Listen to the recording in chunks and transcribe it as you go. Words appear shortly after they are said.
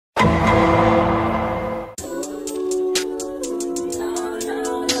What's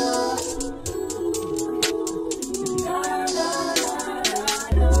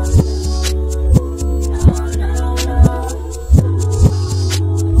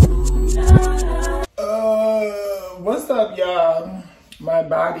up, y'all? My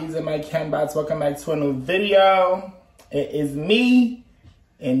bodies and my Kenbots, welcome back to a new video. It is me,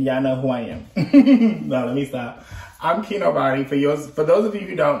 and y'all know who I am. No, let me stop. I'm Keno Body. For those of you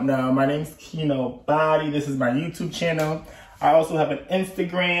who don't know, my name's Keno Body. This is my YouTube channel. I also have an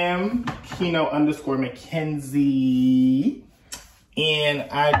Instagram, Keno_Mackenzie. And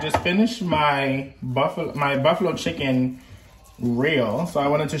I just finished my buffalo chicken reel. So I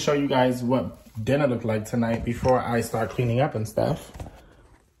wanted to show you guys what dinner looked like tonight before I start cleaning up and stuff.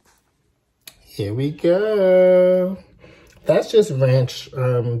 Here we go. That's just ranch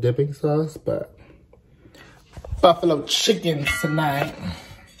dipping sauce, but buffalo chicken tonight.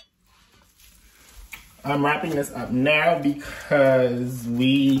 I'm wrapping this up now because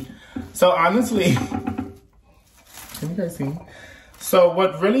so honestly, can you guys see? So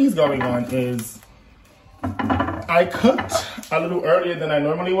what really is going on is I cooked a little earlier than I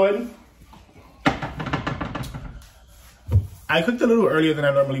normally would.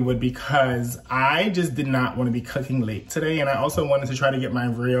 Because I just did not want to be cooking late today. And I also wanted to try to get my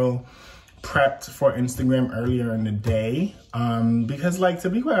reel prepped for Instagram earlier in the day. Because like, to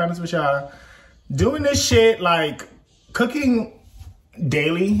be quite honest with y'all, doing this shit, like cooking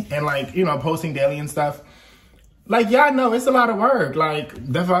daily and like, you know, posting daily and stuff, like y'all know it's a lot of work, like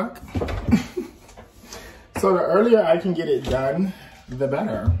the fuck. So the earlier I can get it done, the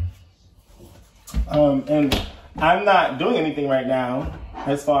better. And I'm not doing anything right now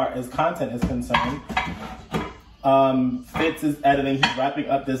as far as content is concerned. Fitz is editing. He's wrapping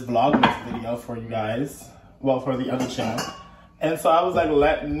up this Vlogmas video for you guys. Well, for the other channel. And so I was like,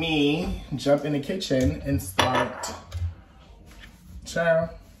 let me jump in the kitchen and start. Child,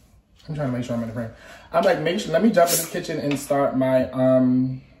 I'm trying to make sure I'm in the frame. I'm like, let me jump in the kitchen and start my,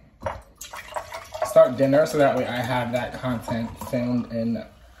 start dinner. So that way I have that content filmed and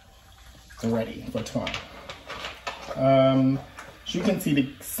ready for tomorrow. As you can see, the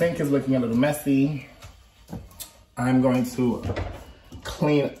sink is looking a little messy. I'm going to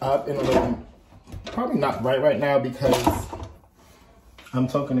clean up in a little, probably not right now because I'm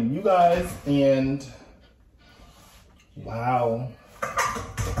talking to you guys and wow.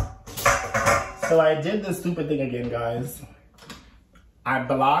 So I did this stupid thing again, guys. I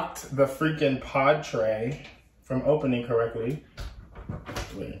blocked the freaking pod tray from opening correctly.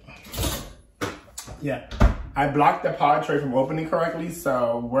 Wait. Yeah. I blocked the pod tray from opening correctly,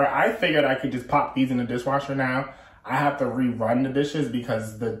 so where I figured I could just pop these in the dishwasher now, I have to rerun the dishes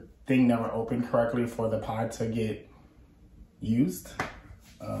because the thing never opened correctly for the pod to get used.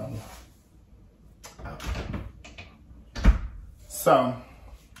 So,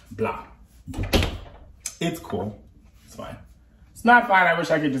 blah. It's cool. It's fine. It's not fine. I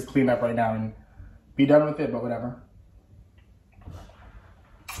wish I could just clean up right now and be done with it, but whatever.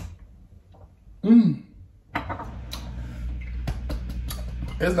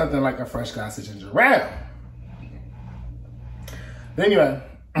 There's nothing like a fresh glass of ginger ale. But anyway,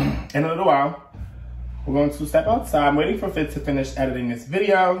 in a little while, we're going to step outside. I'm waiting for Fitz to finish editing this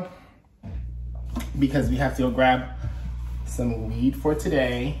video because we have to go grab some weed for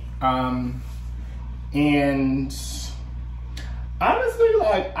today. And honestly,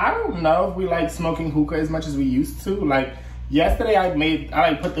 like, I don't know if we like smoking hookah as much as we used to. Like, yesterday I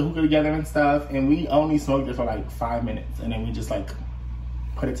put the hookah together and stuff, and we only smoked it for like 5 minutes, and then we just like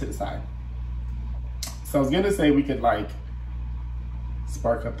put it to the side. So I was gonna say we could like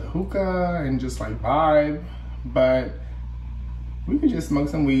spark up the hookah and just like vibe, but we could just smoke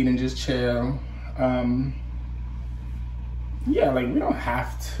some weed and just chill. Yeah, like we don't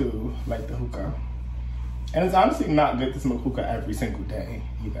have to light the hookah. And it's honestly not good to smoke hookah every single day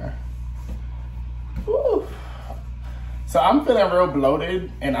either. Woo. So I'm feeling real bloated,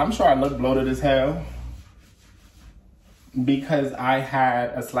 and I'm sure I look bloated as hell because I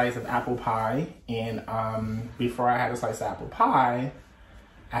had a slice of apple pie, and before I had a slice of apple pie,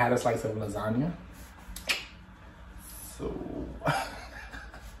 I had a slice of lasagna.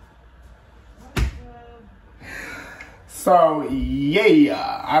 So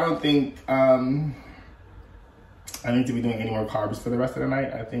yeah, I don't think I need to be doing any more carbs for the rest of the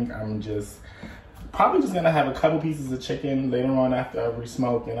night. I think I'm probably just gonna have a couple pieces of chicken later on after every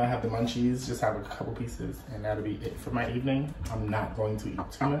smoke, and I have the munchies, just have a couple pieces, and that'll be it for my evening. I'm not going to eat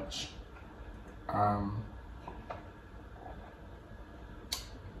too much.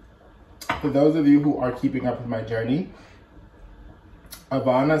 For those of you who are keeping up with my journey,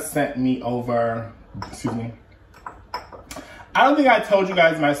 Ivana sent me over, excuse me. I don't think I told you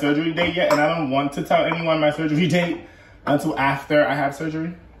guys my surgery date yet, and I don't want to tell anyone my surgery date until after I have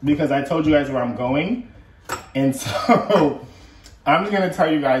surgery, because I told you guys where I'm going. And so I'm just gonna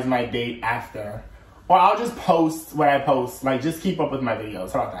tell you guys my date after. Or I'll just post what I post, like just keep up with my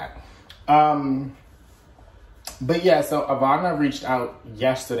videos, how about that? But yeah, so Ivana reached out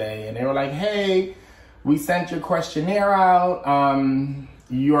yesterday and they were like, hey, we sent your questionnaire out.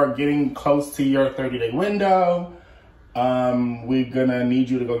 You are getting close to your 30-day window. We're gonna need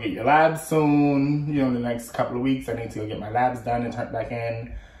you to go get your labs soon. You know, in the next couple of weeks, I need to go get my labs done and turned back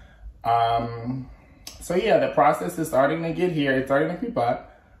in. So yeah, the process is starting to get here. It's starting to creep up.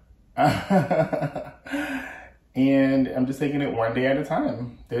 And I'm just taking it one day at a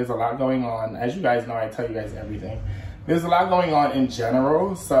time. There's a lot going on. As you guys know, I tell you guys everything. There's a lot going on in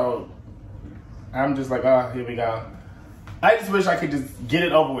general. So I'm just like, oh, here we go. I just wish I could just get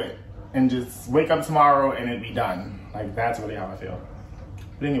it over with and just wake up tomorrow and it'd be done. Like, that's really how I feel.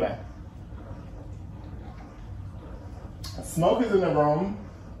 But anyway. Smoke is in the room.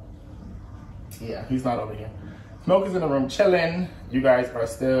 Yeah, he's not over here. Smoke is in the room chilling. You guys are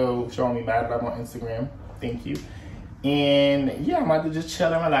still showing me mad love on Instagram. Thank you. And yeah, I'm about to just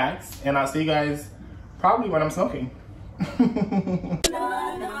chill and relax. And I'll see you guys probably when I'm smoking.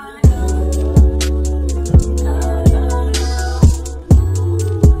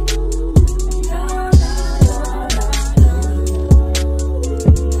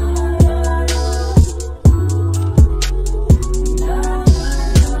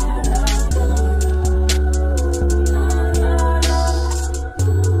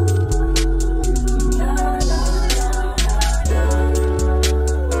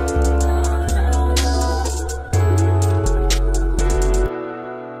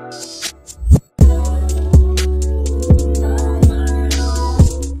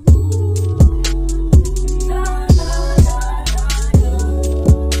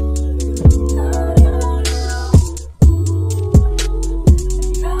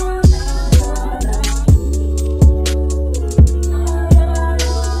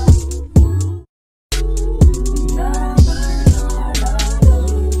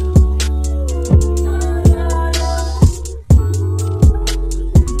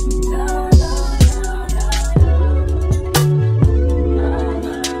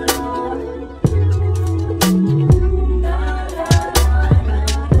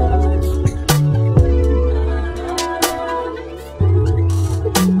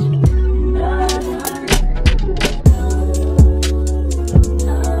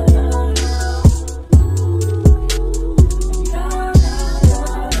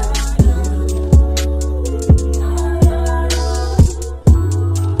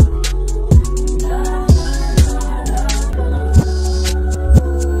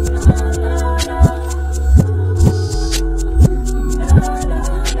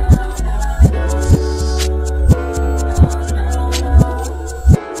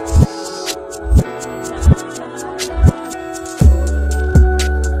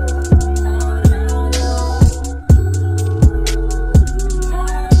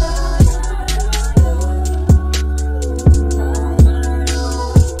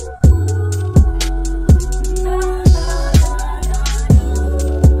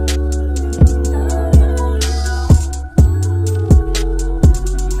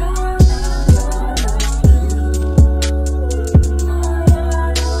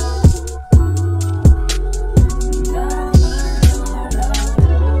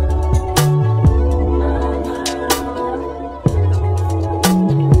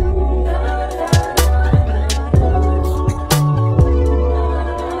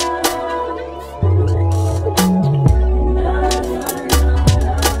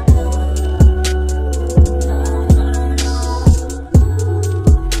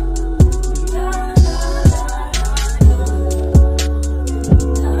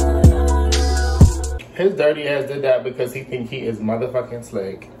 His dirty ass did that because he think he is motherfucking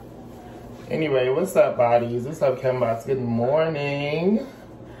slick. Anyway, what's up, bodies? What's up, Chembots? Good morning.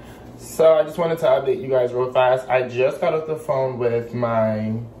 So I just wanted to update you guys real fast. I just got off the phone with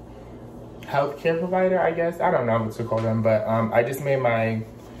my healthcare provider, I guess. I don't know what to call them, but I just made my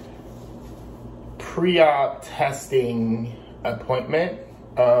pre-op testing appointment.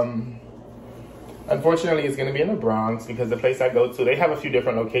 Unfortunately, it's gonna be in the Bronx because the place I go to, they have a few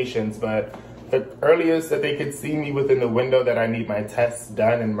different locations, but the earliest that they could see me within the window that I need my tests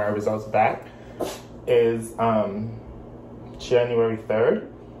done and my results back is January 3rd.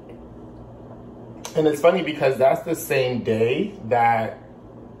 And it's funny because that's the same day that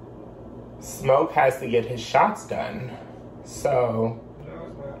Smoke has to get his shots done. So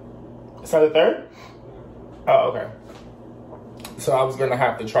Is that the 3rd? Oh, okay. So I was gonna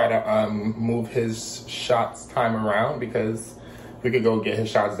have to try to move his shots time around because we could go get his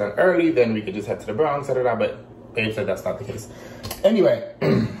shots done early, then we could just head to the Bronx, but Babe said that's not the case. Anyway,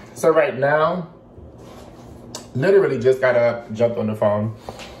 so right now, literally just got up, jumped on the phone.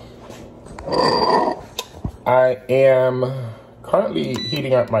 I am currently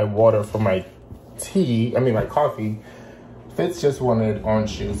heating up my water for my my coffee. Fitz just wanted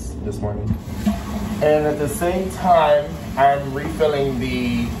orange juice this morning. And at the same time, I'm refilling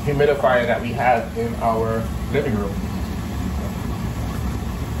the humidifier that we have in our living room.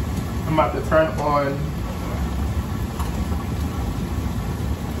 I'm about to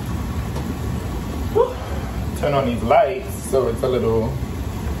turn on these lights so it's a little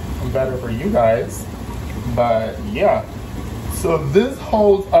better for you guys. But yeah, so this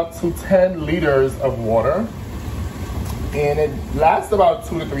holds up to 10 liters of water. And it lasts about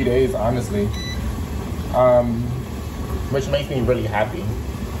 2 to 3 days, honestly. Which makes me really happy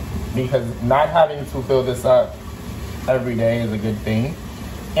because not having to fill this up every day is a good thing.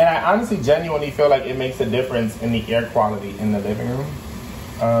 And I honestly genuinely feel like it makes a difference in the air quality in the living room.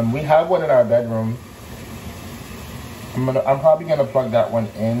 We have one in our bedroom. I'm probably gonna plug that one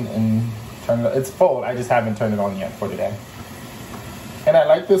in and turn it. It's full. I just haven't turned it on yet for today. And I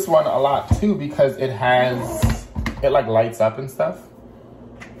like this one a lot too because it like lights up and stuff,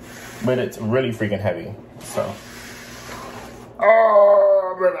 but it's really freaking heavy. So,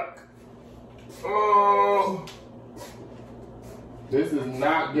 oh, brother. Oh, this is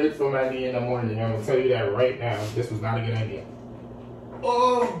not good for my knee in the morning. I'm gonna tell you that right now. This was not a good idea.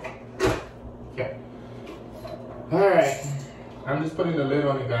 Oh, okay. All right. I'm just putting the lid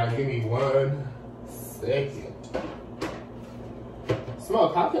on it, guys. Give me 1 second.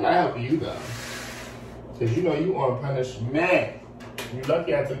 Smoke, how can I help you though? Because you know you on punishment. You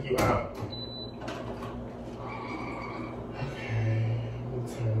lucky I took you out. Okay,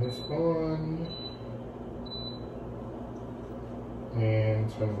 let's turn this on.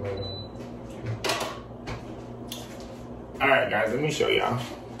 And turn the light on. Okay. Alright guys, let me show y'all.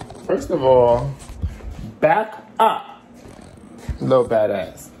 First of all, back up. Little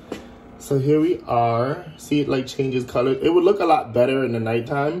badass. So here we are. See, it like changes color. It would look a lot better in the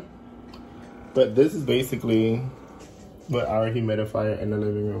nighttime. But this is basically what our humidifier in the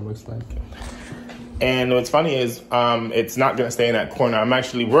living room looks like. And what's funny is it's not gonna stay in that corner.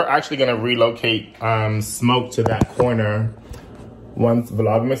 We're actually gonna relocate Smoke to that corner once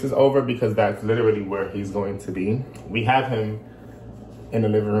Vlogmas is over because that's literally where he's going to be. We have him in the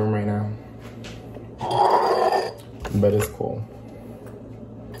living room right now. But it's cool.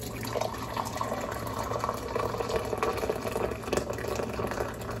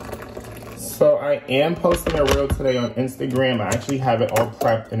 So I am posting a reel today on Instagram. I actually have it all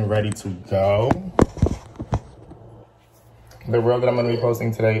prepped and ready to go. The reel that I'm gonna be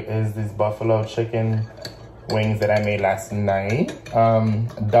posting today is these buffalo chicken wings that I made last night.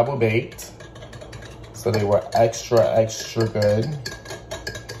 Double baked. So they were extra, extra good.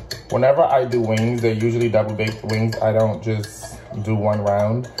 Whenever I do wings, they're usually double baked wings. I don't just do one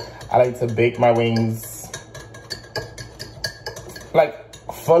round. I like to bake my wings like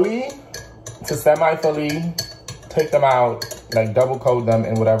fully to semi-fully, take them out, like double coat them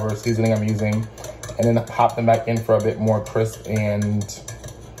in whatever seasoning I'm using, and then pop them back in for a bit more crisp, and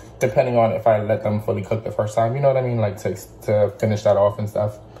depending on if I let them fully cook the first time, you know what I mean? Like to finish that off and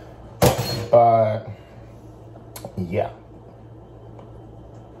stuff. But yeah.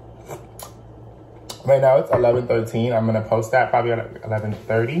 Right now it's 11:13. I'm gonna post that probably at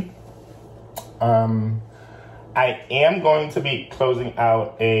 11:30. I am going to be closing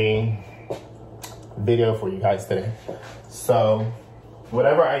out a video for you guys today. So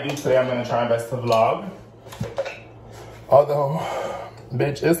whatever I do today, I'm gonna try my best to vlog. Although,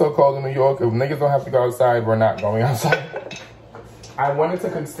 bitch, it's so cold in New York. If niggas don't have to go outside, we're not going outside. I wanted to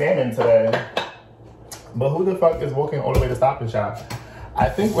cook salmon today, but who the fuck is walking all the way to Stop and Shop? I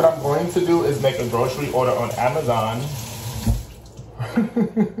think what I'm going to do is make a grocery order on Amazon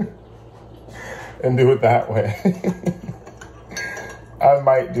and do it that way. I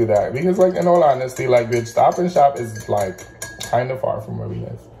might do that because, like, in all honesty, like, bitch, Stop and Shop is like kind of far from where we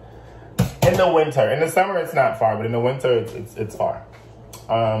live. In the winter, in the summer, it's not far, but in the winter, it's far.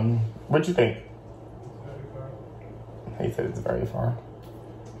 What you think? He said it's very far.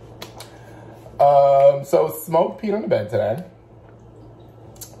 So Smoke peed on the bed today.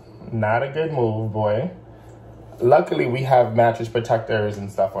 Not a good move, boy. Luckily, we have mattress protectors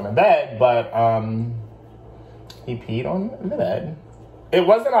and stuff on the bed, but he peed on the bed. It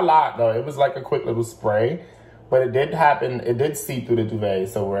wasn't a lot, though. It was like a quick little spray, But it did happen, it did seep through the duvet.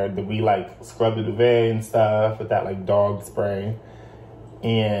 So where we like scrub the duvet and stuff with that like dog spray.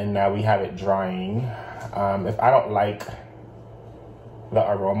 And now we have it drying. If I don't like the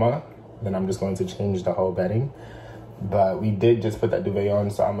aroma, then I'm just going to change the whole bedding. But we did just put that duvet on,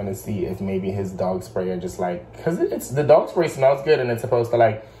 so I'm gonna see if maybe his dog spray are just like, cause it's the dog spray smells good and it's supposed to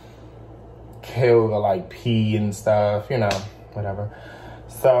like kill the like pee and stuff, you know, whatever.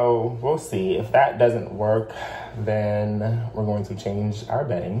 So we'll see. If that doesn't work, then we're going to change our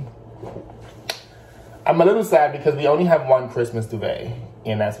bedding. I'm a little sad because we only have one Christmas duvet,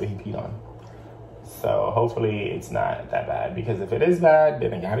 and that's what he peed on. So hopefully it's not that bad, because if it is bad,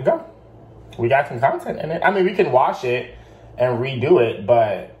 then it gotta go. We got some content in it. I mean, we can wash it and redo it,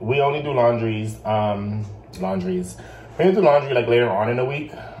 but we only do laundries. We only do laundry like later on in the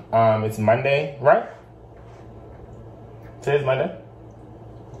week. It's Monday, right? Today's Monday?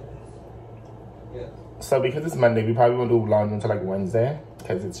 Yeah. So because it's Monday, we probably won't do laundry until like Wednesday,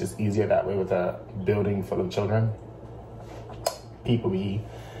 because it's just easier that way with a building full of children. People be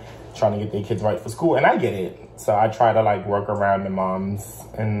trying to get their kids right for school, and I get it. So I try to like work around the moms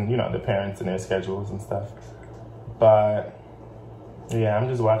and, you know, the parents and their schedules and stuff. But yeah, I'm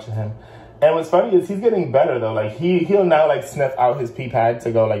just watching him. And what's funny is he's getting better though. Like he'll now like sniff out his pee pad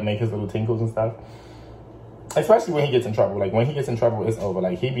to go like make his little tinkles and stuff. Especially when he gets in trouble. Like when he gets in trouble, it's over.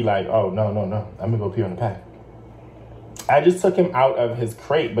 Like he'd be like, oh, no, I'm gonna go pee on the pad. I just took him out of his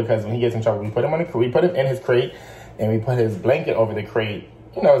crate because when he gets in trouble, we put him in his crate and we put his blanket over the crate.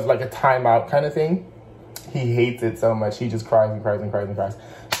 You know, it's like a timeout kind of thing. He hates it so much. He just cries and cries and cries and cries.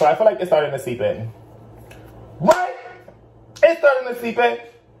 So I feel like it's starting to seep in. What? It's starting to seep in.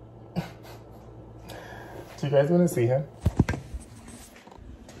 Do you guys want to see him?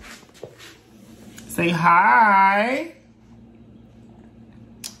 Say hi.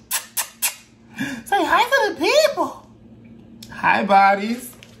 Say hi to the people. Hi,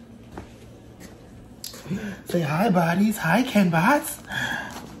 bodies. Say hi, bodies. Hi, Ken Bots.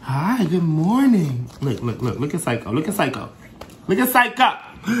 Hi, good morning. Look at Psycho. Look at Psycho. Look at Psycho.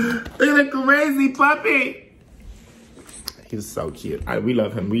 Look at the crazy puppy. He's so cute. We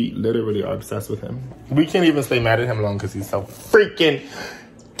love him. We literally are obsessed with him. We can't even stay mad at him long because he's so freaking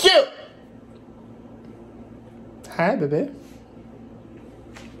cute. Hi, baby.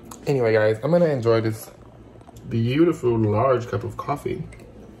 Anyway, guys, I'm going to enjoy this beautiful large cup of coffee.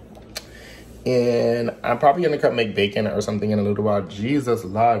 And I'm probably going to make bacon or something in a little while. Jesus,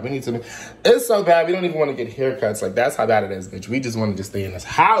 Lord, we need to... It's so bad, we don't even want to get haircuts. Like, that's how bad it is, bitch. We just want to just stay in this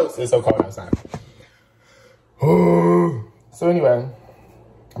house. It's so cold outside. So anyway,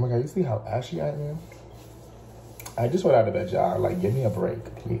 oh my God, you see how ashy I am? I just went out of bed, y'all. Like, give me a break,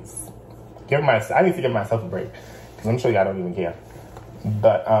 please. I need to give myself a break, because I'm sure y'all don't even care.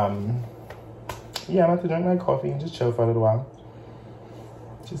 But, yeah, I'm about to drink my coffee and just chill for a little while.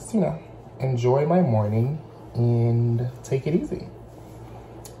 Just, you know, enjoy my morning and take it easy.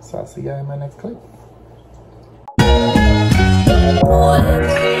 So I'll see y'all in my next clip.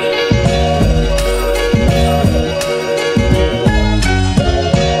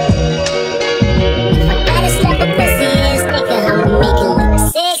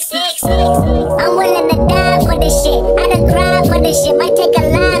 I'm willing to die for this shit. I done cried for this shit. Might take a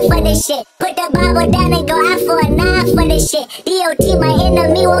line for this shit. Put the Bible down and go out for a knife for this shit. DOT, my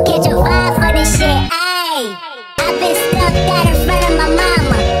enemy, won't catch a vibe for this shit. Ayy, I've been stuffed out in front of my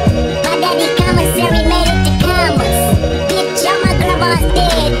mama. My daddy commissary made it to commas. Bitch, all my grandma's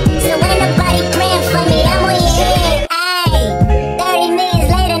dead, so ain't nobody praying for me. I'm on your head. Ayy, 30 minutes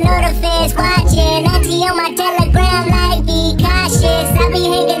later, know the feds watching. Auntie on my telegram like, be cautious. I be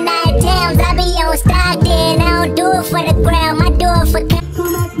hanging out towns, I be on Stockton. I don't do it for the ground, I do it for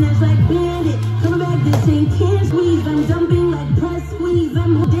come back, snatch like bandit. Come back, this ain't can't squeeze. I'm dumping like press squeeze.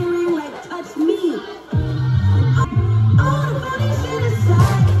 I'm daring like touch me.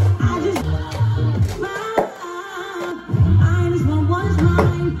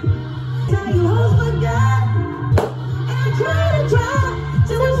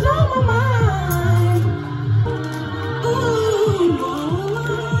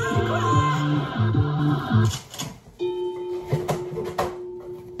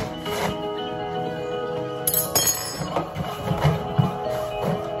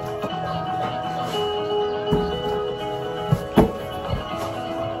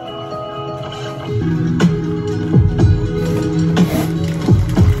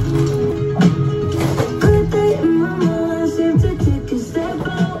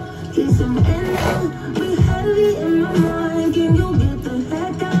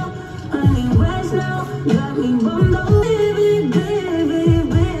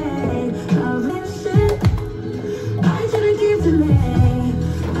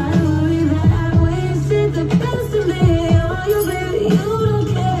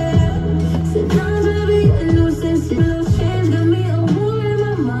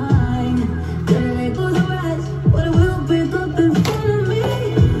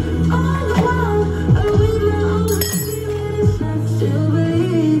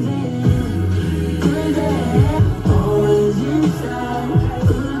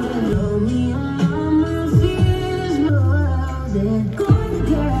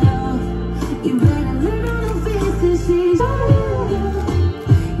 girl. You better learn all the faces she's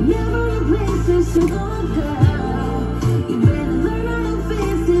never replace her single girl. You better learn all the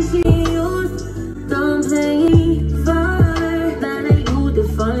faces she used. Don't play far, that ain't who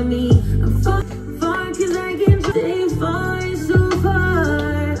define me. I'm far, far, cause I can stay far so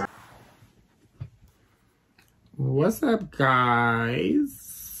far. What's up, guys?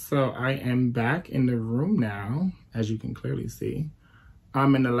 So I am back in the room now, as you can clearly see.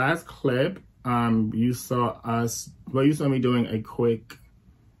 In the last clip, you saw me doing a quick.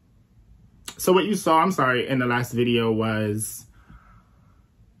 So what you saw, I'm sorry, in the last video was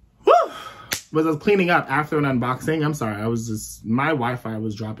I was cleaning up after an unboxing. I'm sorry, my Wi-Fi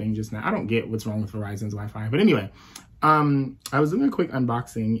was dropping just now. I don't get what's wrong with Verizon's Wi-Fi, but anyway, I was doing a quick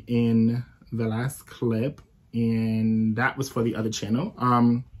unboxing in the last clip, and that was for the other channel.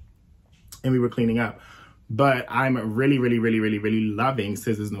 And we were cleaning up. But I'm really loving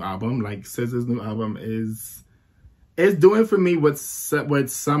SZA's new album. Like, SZA's new album is doing for me what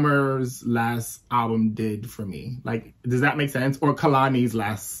Summer's last album did for me. Like, does that make sense? Or Kalani's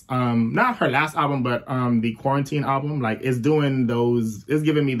last, not her last album, but the Quarantine album. Like, it's giving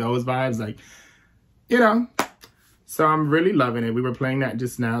me those vibes. Like, you know. So I'm really loving it. We were playing that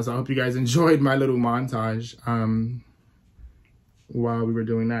just now. So I hope you guys enjoyed my little montage while we were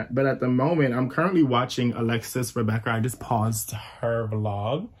doing that. But at the moment, I'm currently watching Alexis Rebecca. I just paused her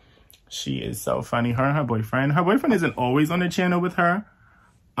vlog. She is so funny. Her and her boyfriend. Her boyfriend isn't always on the channel with her.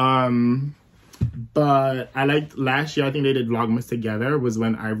 But I liked last year, I think they did Vlogmas together, was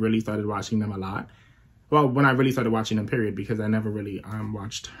when I really started watching them a lot. Well, when I really started watching them, period, because I never really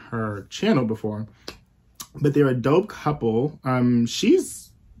watched her channel before. But they're a dope couple.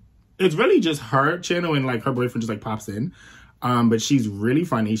 It's really just her channel, and like her boyfriend just like pops in. But she's really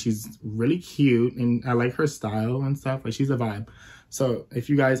funny. She's really cute, and I like her style and stuff. Like, she's a vibe. So if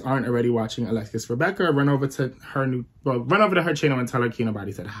you guys aren't already watching Alexis Rebecca, run over to her channel and tell her Keno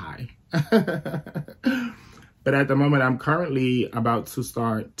Body said hi. But at the moment, I'm currently about to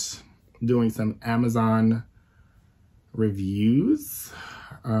start doing some Amazon reviews.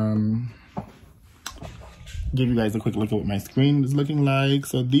 Give you guys a quick look at what my screen is looking like.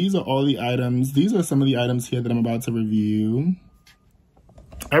 So these are all the items. These are some of the items here that I'm about to review.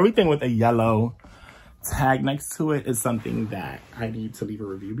 Everything with a yellow tag next to it is something that I need to leave a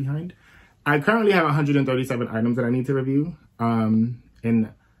review behind. I currently have 137 items that I need to review.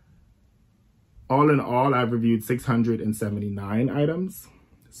 And all in all, I've reviewed 679 items.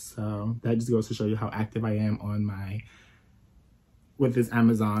 So that just goes to show you how active I am on with this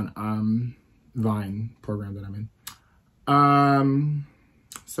Amazon Vine program that I'm in.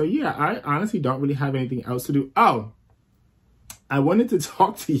 So yeah, I honestly don't really have anything else to do. Oh, I wanted to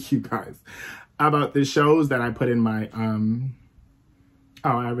talk to you guys about the shows that I put in my oh,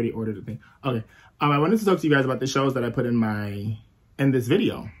 I already ordered a thing. Okay. I wanted to talk to you guys about the shows that I put in this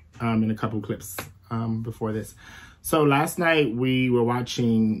video, in a couple clips before this. So last night we were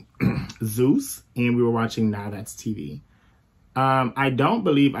watching Zeus, and we were watching Now That's TV. I don't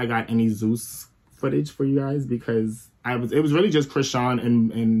believe I got any Zeus footage for you guys because it was really just Krishan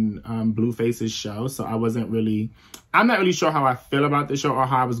and Blueface's show. So I'm not really sure how I feel about the show or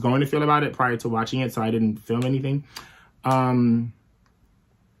how I was going to feel about it prior to watching it. So I didn't film anything.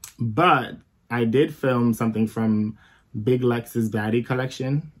 But I did film something from Big Lex's Baddie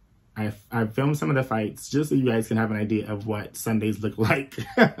collection. I filmed some of the fights just so you guys can have an idea of what Sundays look like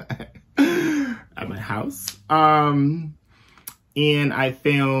at my house. And I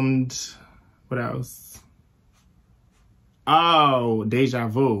filmed, what else? Oh, Deja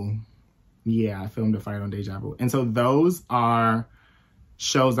Vu. Yeah, I filmed a fight on Deja Vu. And so those are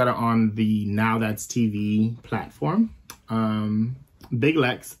shows that are on the Now That's TV platform. Big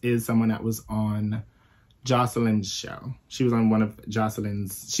Lex is someone that was on Jocelyn's show. She was on one of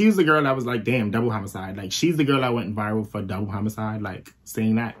Jocelyn's. She was the girl that was like, damn, double homicide. Like, she's the girl that went viral for double homicide. Like,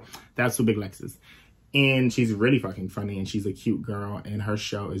 saying that. That's who Big Lex is. And she's really fucking funny, and she's a cute girl, and her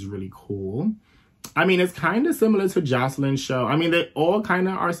show is really cool. I mean, it's kind of similar to Jocelyn's show. I mean, they all kind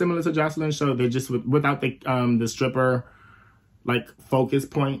of are similar to Jocelyn's show. They're just without the stripper, like, focus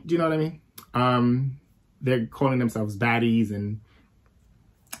point. Do you know what I mean? They're calling themselves baddies, and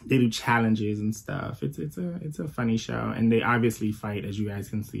they do challenges and stuff. It's a funny show, and they obviously fight, as you guys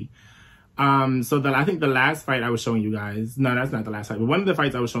can see. So I think the last fight I was showing you guys, no, that's not the last fight, but one of the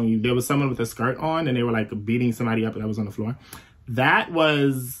fights I was showing you, there was someone with a skirt on, and they were like beating somebody up that was on the floor. That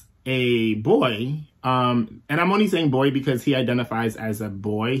was a boy. And I'm only saying boy because he identifies as a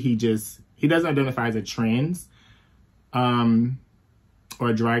boy. He doesn't identify as a trans, or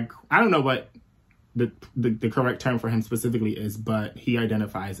a drag. I don't know what the correct term for him specifically is, but he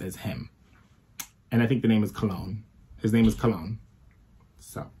identifies as him. And I think the name is Cologne. His name is Cologne.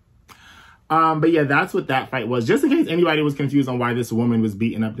 So, but yeah, that's what that fight was. Just in case anybody was confused on why this woman was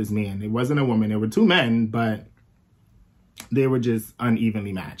beating up this man. It wasn't a woman. There were two men, but they were just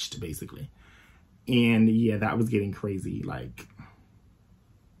unevenly matched, basically. And yeah, that was getting crazy.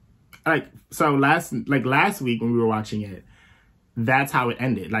 So last week when we were watching it, that's how it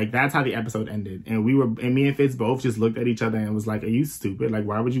ended. Like, that's how the episode ended. And me and Fitz both just looked at each other and was like, are you stupid? Like,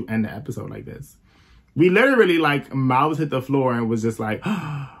 why would you end the episode like this? We literally, like, mouths hit the floor and was just like,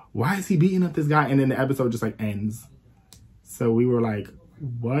 oh, why is he beating up this guy? And then the episode just, like, ends. So we were like,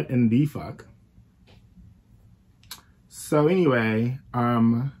 what in the fuck? So anyway,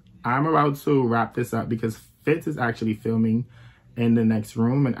 I'm about to wrap this up because Fitz is actually filming in the next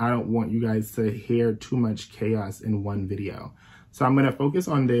room and I don't want you guys to hear too much chaos in one video. So I'm going to focus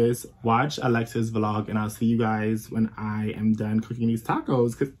on this, watch Alexa's vlog, and I'll see you guys when I am done cooking these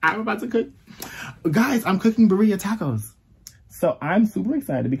tacos because I'm about to cook. Guys, I'm cooking birria tacos. So I'm super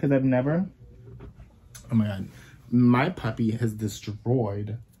excited because I've never, oh my God, my puppy has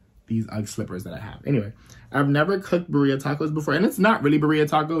destroyed these Ugg slippers that I have. Anyway, I've never cooked birria tacos before, and it's not really birria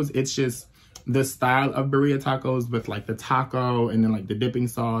tacos. It's just the style of birria tacos with like the taco and then like the dipping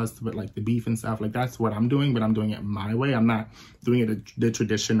sauce with like the beef and stuff. Like, that's what I'm doing, but I'm doing it my way. I'm not doing it the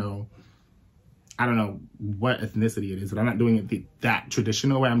traditional, I don't know what ethnicity it is, but I'm not doing it that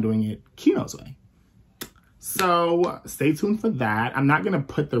traditional way. I'm doing it Keno's way. So stay tuned for that. I'm not going to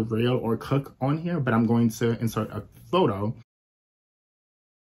put the real or cook on here, but I'm going to insert a photo.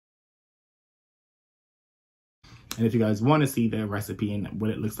 And if you guys want to see the recipe and what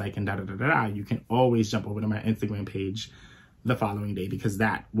it looks like and da-da-da-da-da, you can always jump over to my Instagram page the following day because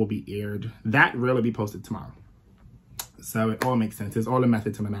that will be aired. That reel will be posted tomorrow. So it all makes sense. It's all a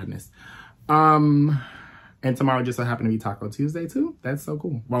method to my madness. And tomorrow just so happen to be Taco Tuesday too. That's so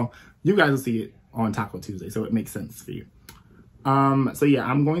cool. Well, you guys will see it on Taco Tuesday, so it makes sense for you. So yeah,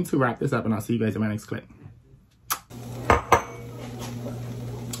 I'm going to wrap this up and I'll see you guys in my next clip.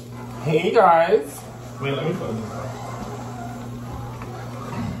 Hey guys. Wait, let me close this.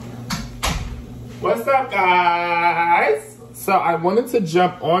 What's up, guys? So I wanted to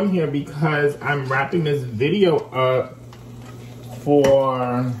jump on here because I'm wrapping this video up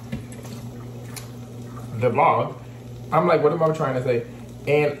for the vlog. I'm like, what am I trying to say?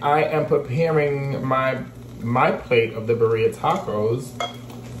 And I am preparing my plate of the birria tacos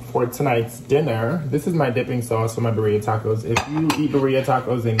for tonight's dinner. This is my dipping sauce for my birria tacos. If you eat birria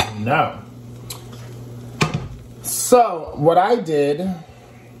tacos, then you know. So what I did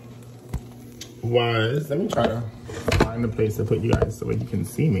was, let me try to find a place to put you guys so that you can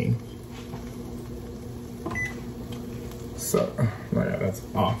see me. So, oh yeah, that's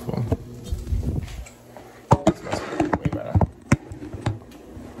awful. This must be way better.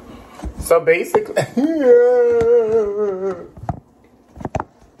 So basically,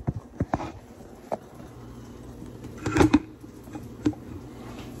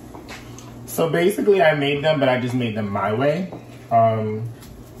 so basically I made them, but I just made them my way.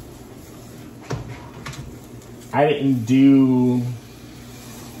 I didn't do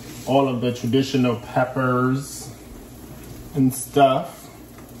all of the traditional peppers and stuff.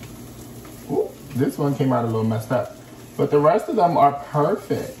 Ooh, this one came out a little messed up, but the rest of them are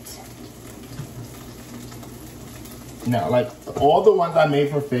perfect. No, like all the ones I made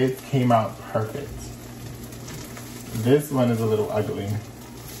for Fitz came out perfect. This one is a little ugly,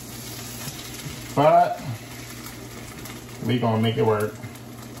 but we gonna make it work.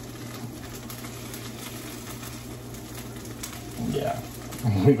 Yeah,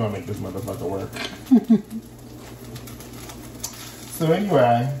 we're gonna make this motherfucker work. So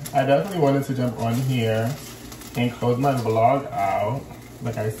anyway, I definitely wanted to jump on here and close my vlog out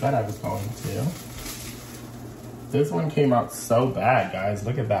like I said I was going to. This one came out so bad, guys.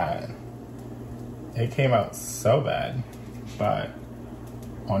 Look at that. It came out so bad. But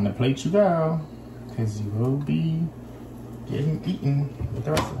on the plate you go, because you will be getting eaten with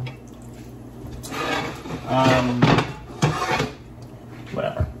the rest of them.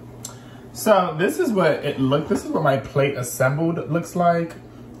 Whatever. So this is what it looked. This is what my plate assembled looks like.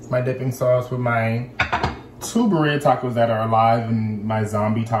 My dipping sauce with my 2 birria tacos that are alive and my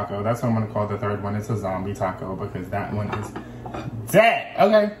zombie taco. That's what I'm gonna call the third one. It's a zombie taco because that one is dead.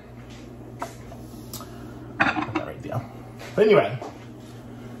 Okay. Put that right there. But anyway,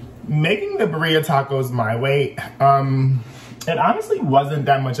 making the birria tacos my way, it honestly wasn't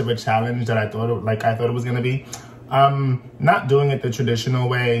that much of a challenge that I thought it was gonna be. Not doing it the traditional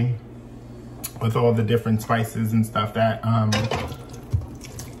way with all the different spices and stuff that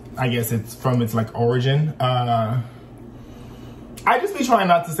I guess it's from its like origin. I just be trying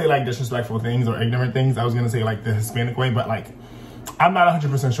not to say like disrespectful things or ignorant things. I was gonna say like the Hispanic way, but like I'm not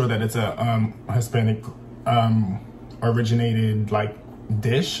 100% sure that it's a Hispanic originated like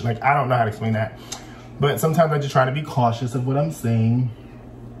dish. Like I don't know how to explain that, but sometimes I just try to be cautious of what I'm saying.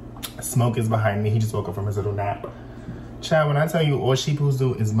 Smoke is behind me. He just woke up from his little nap. Child, when I tell you all sheepos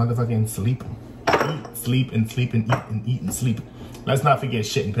do is motherfucking sleep. Eat, sleep, and sleep, and eat, and sleep. Let's not forget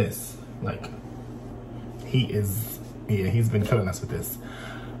shit and piss. Like, he is, yeah, he's been killing us with this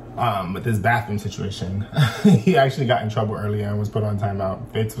bathroom situation. He actually got in trouble earlier and was put on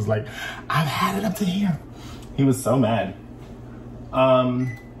timeout. Fitz was like, I've had it up to here. He was so mad.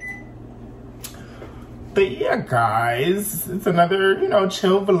 But yeah, guys, it's another, you know,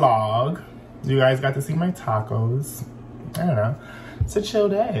 chill vlog. You guys got to see my tacos. I don't know. It's a chill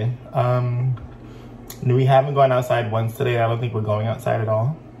day. We haven't gone outside once today. I don't think we're going outside at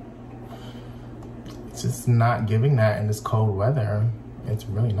all. It's just not giving that in this cold weather. It's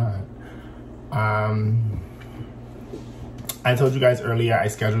really not. I told you guys earlier I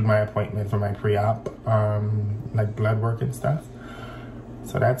scheduled my appointment for my pre-op, like blood work and stuff.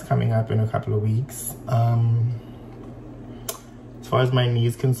 So that's coming up in a couple of weeks. As far as my knee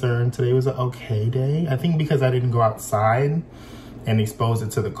is concerned, today was an okay day. I think because I didn't go outside and expose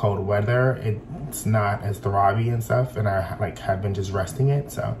it to the cold weather, it's not as throbby and stuff, and I like have been just resting it.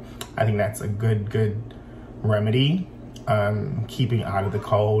 So I think that's a good remedy. Keeping out of the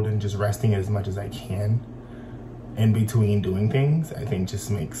cold and just resting as much as I can in between doing things, I think just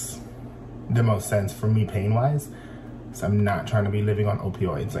makes the most sense for me pain-wise. So I'm not trying to be living on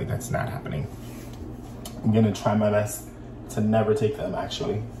opioids. Like, that's not happening. I'm gonna try my best to never take them,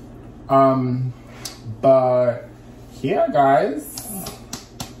 actually. But yeah, guys,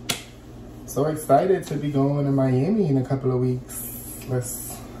 so excited to be going to Miami in a couple of weeks.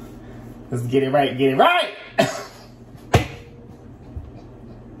 Let's get it right, get it right.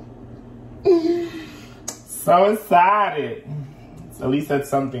 So excited. So at least that's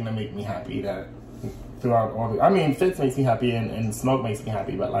something to make me happy, that throughout all the, I mean, Fitz makes me happy and Smoke makes me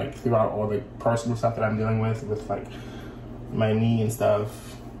happy, but like throughout all the personal stuff that I'm dealing with like my knee and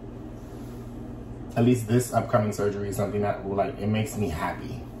stuff, at least this upcoming surgery is something that will, like, it makes me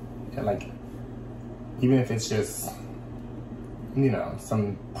happy. And like, even if it's just, you know,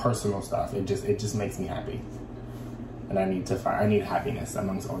 some personal stuff, it just makes me happy. And I need happiness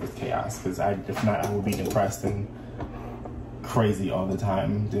amongst all this chaos, because if not, I will be depressed and crazy all the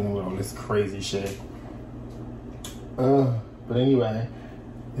time, dealing with all this crazy shit. But anyway,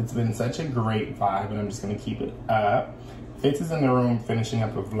 it's been such a great vibe, and I'm just gonna keep it up. Fitz is in the room finishing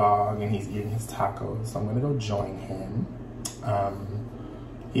up a vlog, and he's eating his tacos, so I'm gonna go join him.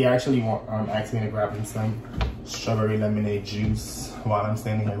 He actually asked me to grab him some strawberry lemonade juice while I'm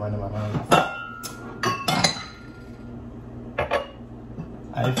standing here running my mouth.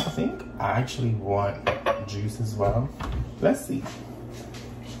 I think I actually want juice as well. Let's see.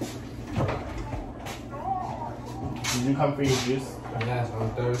 Did you come for your juice? Yes, I'm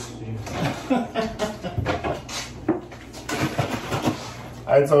thirsty.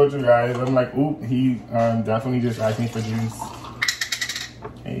 I told you guys, I'm like, oop, he definitely just asked me for juice.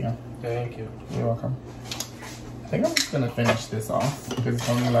 There you go. Thank you. You're welcome. I think I'm just gonna finish this off because it's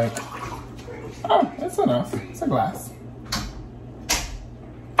only like, oh, it's enough. It's a glass.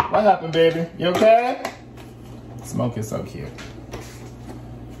 What happened, baby? You okay? Smoke is so cute.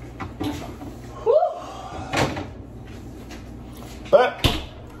 Whew. But,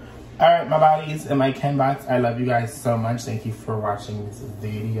 all right, my bodies and my Kenbots, I love you guys so much. Thank you for watching this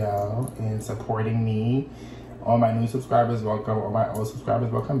video and supporting me. All my new subscribers, welcome. All my old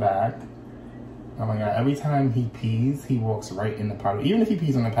subscribers, welcome back. Oh my God, every time he pees, he walks right in the puddle. Even if he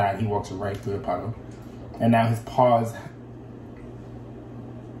pees on the pad, he walks right through the puddle. And now his paws,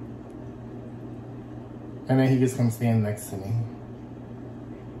 and then he just comes stand next to me.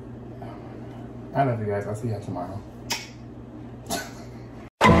 I love you guys. I'll see you tomorrow.